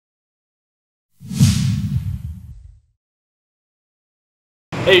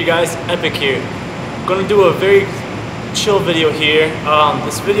Hey you guys, Epic here. I'm gonna do a very chill video here.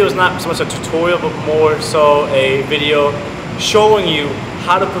 This video is not so much a tutorial, but more so a video showing you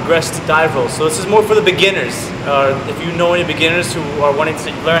how to progress to dive rolls. So this is more for the beginners. If you know any beginners who are wanting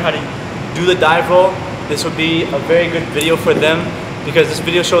to learn how to do the dive roll, this would be a very good video for them because this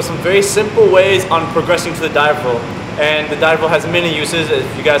video shows some very simple ways on progressing to the dive roll. And the dive roll has many uses.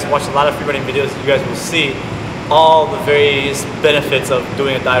 If you guys watch a lot of freerunning videos, you guys will see all the various benefits of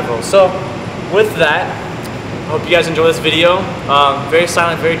doing a dive roll. So with that, I hope you guys enjoy this video. Very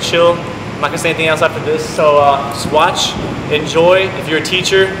silent, very chill. I'm not gonna say anything else after this, so just watch, enjoy. If you're a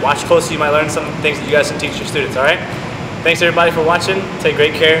teacher, watch closely. You might learn some things that you guys can teach your students, all right? Thanks everybody for watching. Take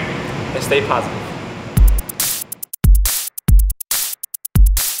great care and stay positive.